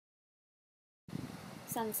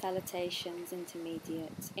Sun salutations,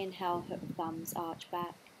 intermediate. Inhale, hook thumbs, arch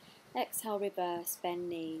back. Exhale, reverse, bend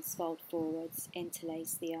knees, fold forwards,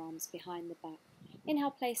 interlace the arms behind the back.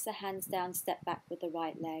 Inhale, place the hands down, step back with the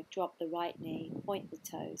right leg, drop the right knee, point the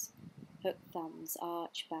toes. Hook thumbs,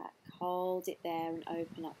 arch back, hold it there and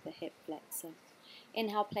open up the hip flexor.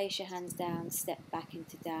 Inhale, place your hands down, step back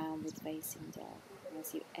into downward facing dog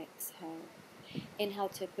as you exhale. Inhale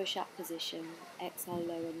to push-up position. Exhale,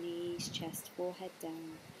 lower knees, chest, forehead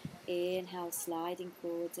down. Inhale, sliding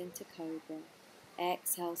forwards into cobra.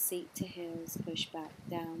 Exhale, seat to heels, push back,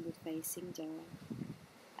 downward facing dog.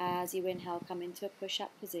 As you inhale, come into a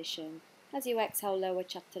push-up position. As you exhale, lower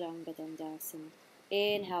chaturanga dandasana.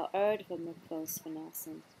 Inhale, Urdhva Mukha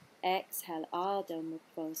Svanasana. Exhale, Ardha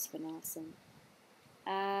Mukha Svanasana.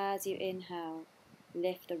 As you inhale,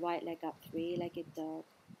 lift the right leg up, three-legged dog.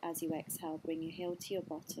 As you exhale, bring your heel to your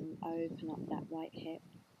bottom, open up that right hip.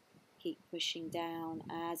 Keep pushing down.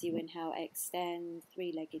 As you inhale, extend,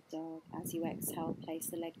 three-legged dog. As you exhale, place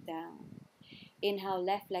the leg down. Inhale,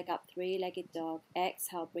 left leg up, three-legged dog.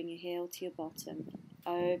 Exhale, bring your heel to your bottom,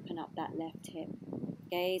 open up that left hip.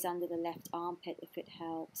 Gaze under the left armpit if it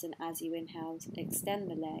helps, and as you inhale, extend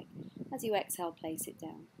the leg. As you exhale, place it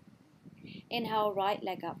down. Inhale, right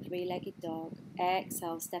leg up, three-legged dog.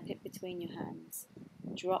 Exhale, step it between your hands.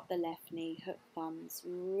 Drop the left knee, hook thumbs,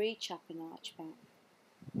 reach up and arch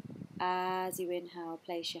back. As you inhale,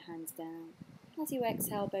 place your hands down. As you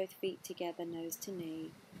exhale, both feet together, nose to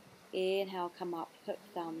knee. Inhale, come up, hook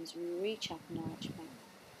thumbs, reach up and arch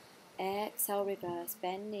back. Exhale, reverse,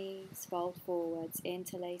 bend knees, fold forwards,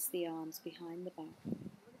 interlace the arms behind the back.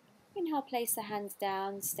 Inhale, place the hands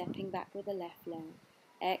down, stepping back with the left leg.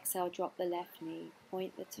 Exhale, drop the left knee,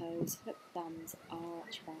 point the toes, hook thumbs,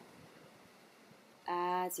 arch back.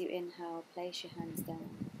 As you inhale, place your hands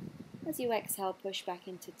down. As you exhale, push back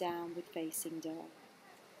into downward facing dog.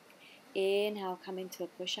 Inhale, come into a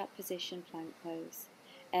push-up position, plank pose.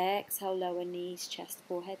 Exhale, lower knees, chest,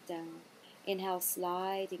 forehead down. Inhale,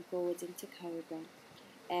 sliding forwards into cobra.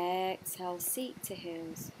 Exhale, seat to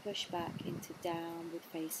heels, push back into downward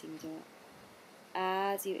facing dog.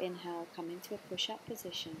 As you inhale, come into a push-up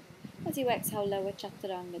position. As you exhale, lower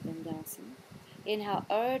chaturanga dandasana. Inhale,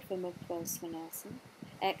 Urdhva Mukha Svanasana.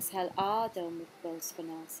 Exhale, Ardha Mukha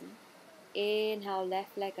Svanasana. Inhale,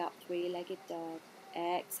 left leg up, three-legged dog.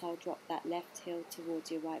 Exhale, drop that left heel towards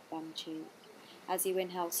your right bum cheek. As you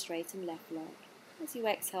inhale, straighten left leg. As you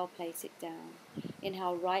exhale, place it down.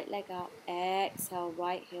 Inhale, right leg up. Exhale,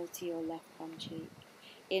 right heel to your left bum cheek.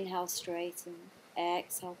 Inhale, straighten.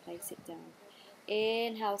 Exhale, place it down.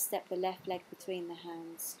 Inhale, step the left leg between the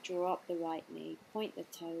hands. Drop the right knee. Point the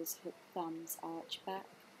toes, hook thumbs, arch back.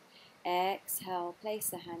 Exhale, place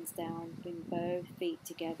the hands down. Bring both feet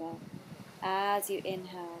together. As you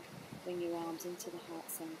inhale, bring your arms into the heart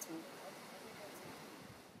center.